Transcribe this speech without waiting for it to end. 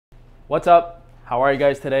What's up? How are you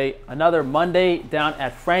guys today? Another Monday down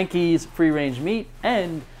at Frankie's Free Range Meat,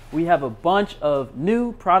 and we have a bunch of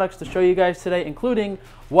new products to show you guys today, including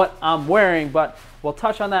what I'm wearing, but we'll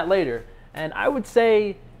touch on that later. And I would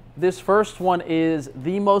say this first one is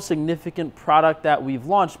the most significant product that we've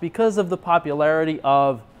launched because of the popularity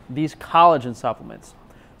of these collagen supplements.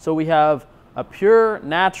 So we have a pure,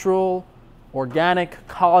 natural, organic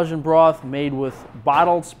collagen broth made with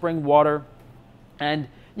bottled spring water. And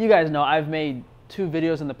you guys know I've made 2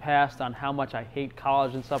 videos in the past on how much I hate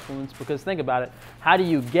collagen supplements, because think about it, how do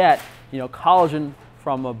you get, collagen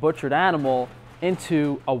from a butchered animal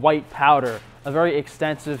into a white powder? A very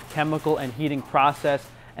extensive chemical and heating process,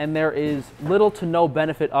 and there is little to no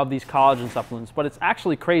benefit of these collagen supplements, but it's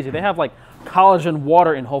actually crazy. They have like collagen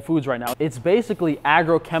water in Whole Foods right now. It's basically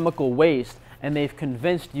agrochemical waste, and they've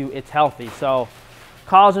convinced you it's healthy. So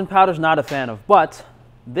collagen powder's not a fan of, but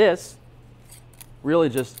this really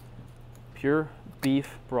just pure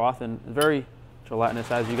beef broth and very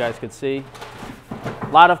gelatinous, as you guys could see. A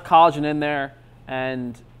lot of collagen in there,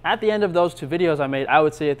 and at the end of those 2 videos I made, I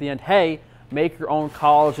would say at the end, hey, make your own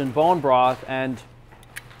collagen bone broth. And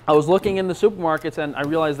I was looking in the supermarkets and I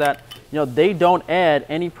realized that they don't add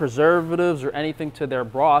any preservatives or anything to their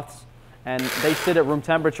broths, and they sit at room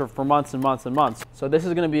temperature for months and months and months. So this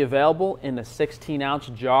is going to be available in a 16-ounce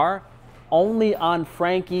jar only on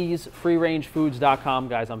frankiesfreerangefoods.com,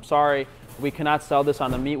 guys. I'm sorry, we cannot sell this on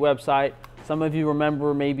the meat website. Some of you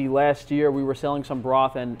remember maybe last year we were selling some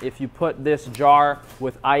broth, and if you put this jar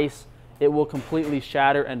with ice, it will completely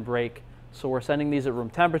shatter and break. So we're sending these at room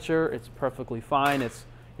temperature. It's perfectly fine. It's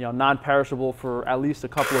non-perishable for at least a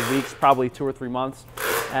couple of weeks, probably 2 or 3 months.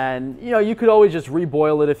 And you could always just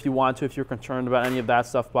reboil it if you want to, if you're concerned about any of that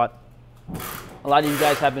stuff. But a lot of you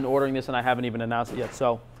guys have been ordering this and I haven't even announced it yet.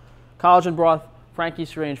 So collagen broth,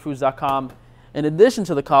 frankiesfreerangefoods.com. In addition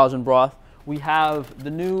to the collagen broth, we have the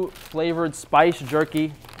new flavored spice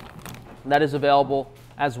jerky that is available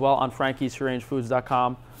as well on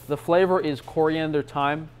frankiesfreerangefoods.com. The flavor is coriander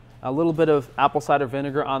thyme, a little bit of apple cider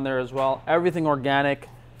vinegar on there as well. Everything organic.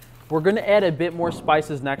 We're going to add a bit more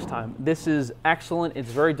spices next time. This is excellent. It's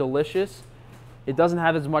very delicious. It doesn't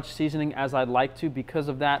have as much seasoning as I'd like to. Because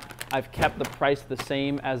of that, I've kept the price the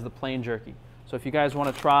same as the plain jerky. So if you guys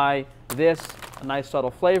want to try this, a nice subtle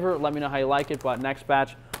flavor, let me know how you like it. But next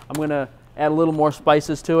batch, I'm going to add a little more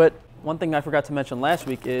spices to it. One thing I forgot to mention last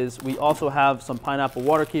week is we also have some pineapple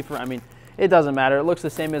water kefir. I mean, it doesn't matter. It looks the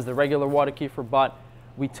same as the regular water kefir, but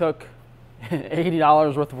we took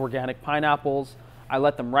 $80 worth of organic pineapples. I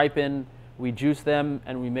let them ripen, we juice them,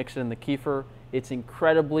 and we mix it in the kefir. It's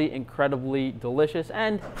incredibly, incredibly delicious.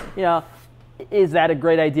 And, is that a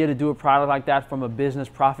great idea to do a product like that from a business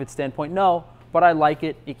profit standpoint? No, but I like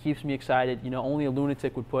it. It keeps me excited. Only a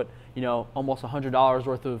lunatic would put, almost $100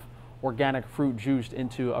 worth of organic fruit juiced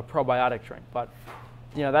into a probiotic drink. But,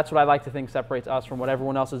 that's what I like to think separates us from what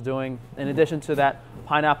everyone else is doing. In addition to that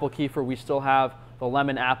pineapple kefir, we still have the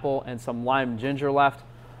lemon apple and some lime ginger left.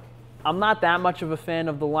 I'm not that much of a fan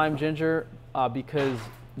of the lime ginger because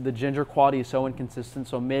the ginger quality is so inconsistent,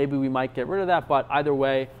 so maybe we might get rid of that. But either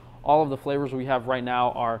way, all of the flavors we have right now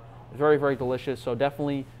are very, very delicious, so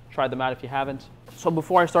definitely try them out if you haven't. So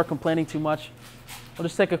before I start complaining too much, I'll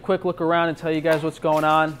just take a quick look around and tell you guys what's going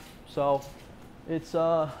on. So it's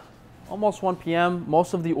almost 1 p.m.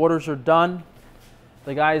 Most of the orders are done.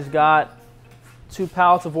 The guys got 2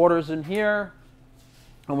 pallets of orders in here,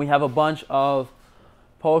 and we have a bunch of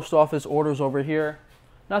post office orders over here.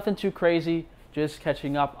 Nothing too crazy, just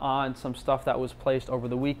catching up on some stuff that was placed over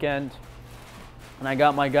the weekend. And I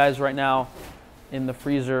got my guys right now in the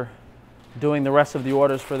freezer doing the rest of the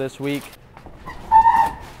orders for this week.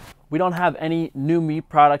 We don't have any new meat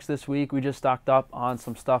products this week. We just stocked up on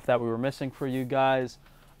some stuff that we were missing for you guys.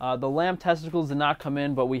 The lamb testicles did not come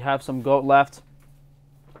in, but we have some goat left.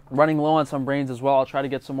 Running low on some brains as well. I'll try to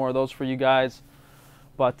get some more of those for you guys.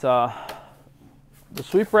 But the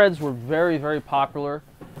sweetbreads were very, very popular,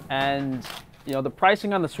 and the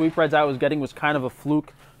pricing on the sweetbreads I was getting was kind of a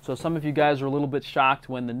fluke. So some of you guys were a little bit shocked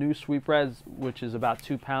when the new sweetbreads, which is about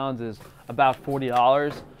 2 pounds, is about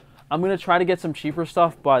 $40. I'm going to try to get some cheaper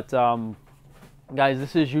stuff, but guys,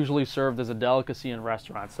 this is usually served as a delicacy in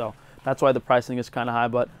restaurants, so that's why the pricing is kind of high.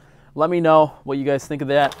 But let me know what you guys think of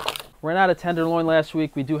that. Ran out of tenderloin last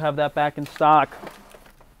week. We do have that back in stock.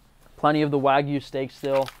 Plenty of the Wagyu steak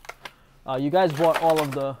still. You guys bought all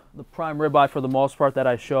of the prime ribeye for the most part that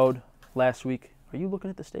I showed last week. Are you looking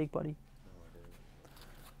at the steak, buddy?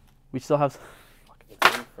 We still have...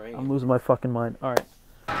 I'm losing my fucking mind. All right.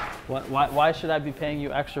 Why should I be paying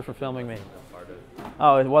you extra for filming me?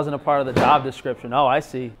 Oh, it wasn't a part of the job description. Oh, I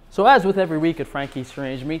see. So as with every week at Frankie's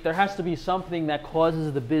Strange Meat, there has to be something that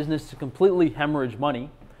causes the business to completely hemorrhage money.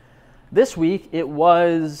 This week, it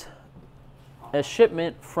was a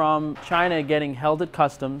shipment from China getting held at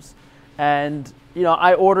customs. And, you know,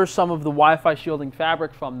 I ordered some of the Wi-Fi shielding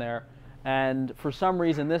fabric from there. And for some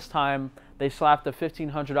reason this time, they slapped a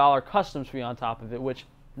 $1,500 customs fee on top of it, which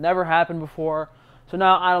never happened before. So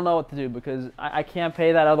now I don't know what to do because I can't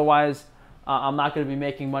pay that. Otherwise, I'm not going to be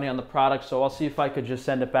making money on the product. So I'll see if I could just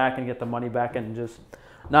send it back and get the money back and just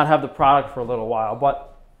not have the product for a little while.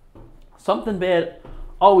 But something bad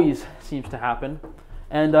always seems to happen.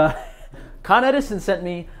 And Con Edison sent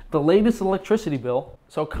me the latest electricity bill.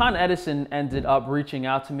 So Con Edison ended up reaching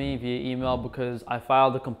out to me via email because I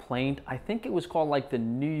filed a complaint. I think it was called like the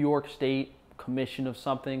New York State Commission of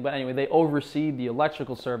something. But anyway, they oversee the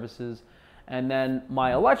electrical services. And then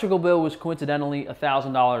my electrical bill was coincidentally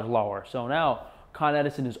 $1,000 lower. So now Con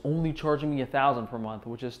Edison is only charging me $1,000 per month,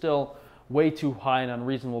 which is still way too high and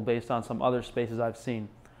unreasonable based on some other spaces I've seen.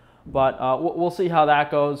 But we'll see how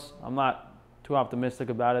that goes. I'm not too optimistic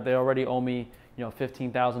about it. They already owe me, you know,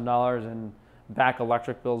 $15,000 in back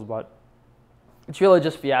electric bills, but it's really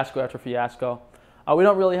just fiasco after fiasco. We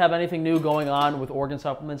don't really have anything new going on with organ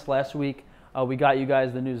supplements. Last week, we got you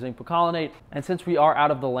guys the new zinc picolinate. And since we are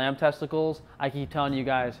out of the lamb testicles, I keep telling you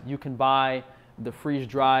guys, you can buy the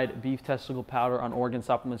freeze-dried beef testicle powder on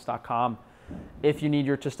organsupplements.com if you need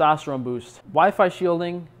your testosterone boost. Wi-Fi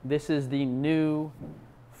shielding, this is the new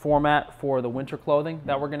format for the winter clothing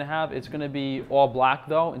that we're gonna have. It's gonna be all black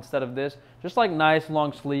though, instead of this. Just like nice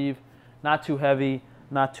long sleeve, not too heavy,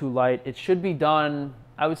 not too light. It should be done,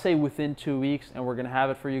 I would say within 2 weeks, and we're gonna have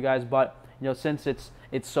it for you guys. But you know, since it's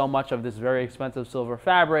so much of this very expensive silver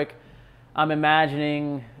fabric, I'm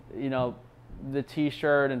imagining, you know, the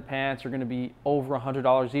t-shirt and pants are gonna be over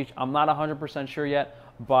 $100 each. I'm not 100% sure yet,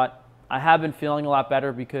 but I have been feeling a lot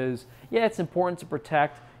better because, yeah, it's important to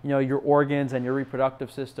protect, you know, your organs and your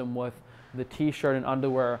reproductive system with the t-shirt and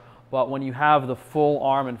underwear. But when you have the full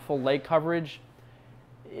arm and full leg coverage,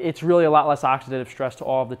 it's really a lot less oxidative stress to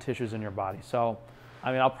all of the tissues in your body. So,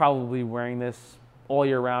 I mean, I'll probably be wearing this all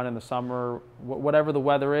year round in the summer. Whatever the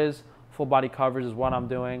weather is, full body coverage is what I'm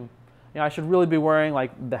doing. You know, I should really be wearing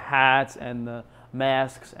like the hats and the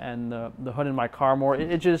masks and the hood in my car more.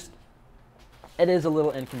 It is a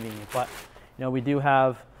little inconvenient, but you know, we do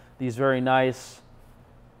have these very nice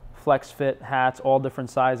flex fit hats, all different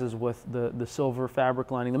sizes with the silver fabric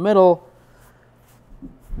lining the middle.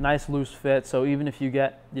 Nice loose fit, so even if you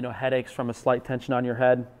get, you know, headaches from a slight tension on your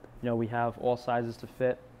head, you know, we have all sizes to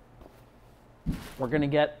fit. We're gonna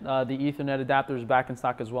get the Ethernet adapters back in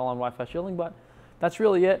stock as well on Wi-Fi shielding, but that's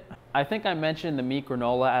really it. I think I mentioned the meat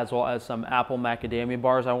granola as well as some apple macadamia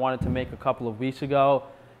bars I wanted to make a couple of weeks ago.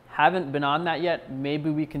 Haven't been on that yet.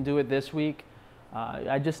 Maybe we can do it this week.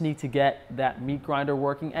 I just need to get that meat grinder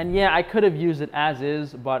working. And yeah, I could have used it as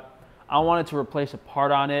is, but I wanted to replace a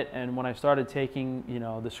part on it. And when I started taking, you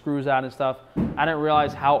know, the screws out and stuff, I didn't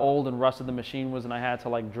realize how old and rusted the machine was, and I had to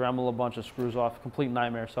like Dremel a bunch of screws off. Complete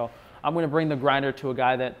nightmare. So I'm going to bring the grinder to a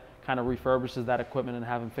guy that kind of refurbishes that equipment and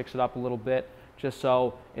have him fix it up a little bit, just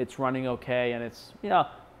so it's running okay. And it's, you know,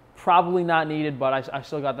 probably not needed, but I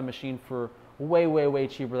still got the machine for way, way, way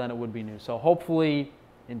cheaper than it would be new. So hopefully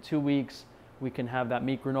in 2 weeks, we can have that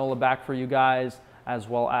meat granola back for you guys, as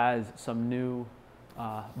well as some new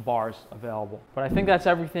bars available. But I think that's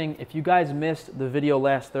everything. If you guys missed the video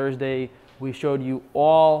last Thursday, we showed you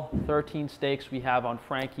all 13 steaks we have on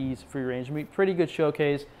Frankie's free range meat. Pretty good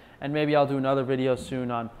showcase. And maybe I'll do another video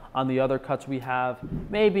soon on the other cuts we have.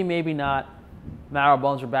 Maybe, maybe not. Marrow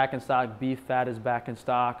bones are back in stock. Beef fat is back in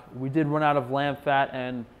stock. We did run out of lamb fat,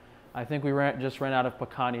 and I think we just ran out of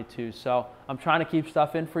picanha too. So I'm trying to keep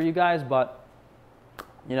stuff in for you guys, but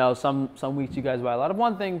you know, some weeks you guys buy a lot of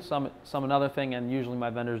one thing, some another thing, and usually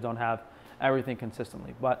my vendors don't have everything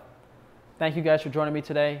consistently. But thank you guys for joining me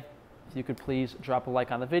today. If you could please drop a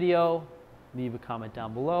like on the video, leave a comment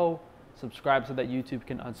down below, subscribe so that YouTube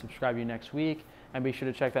can unsubscribe you next week, and be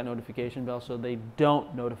sure to check that notification bell so they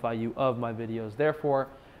don't notify you of my videos. Therefore,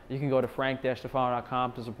 you can go to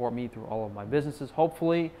frank-stefano.com to support me through all of my businesses.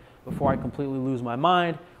 Hopefully, before I completely lose my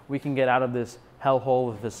mind, we can get out of this hellhole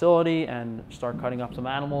of a facility and start cutting up some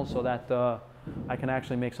animals so that I can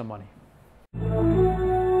actually make some money.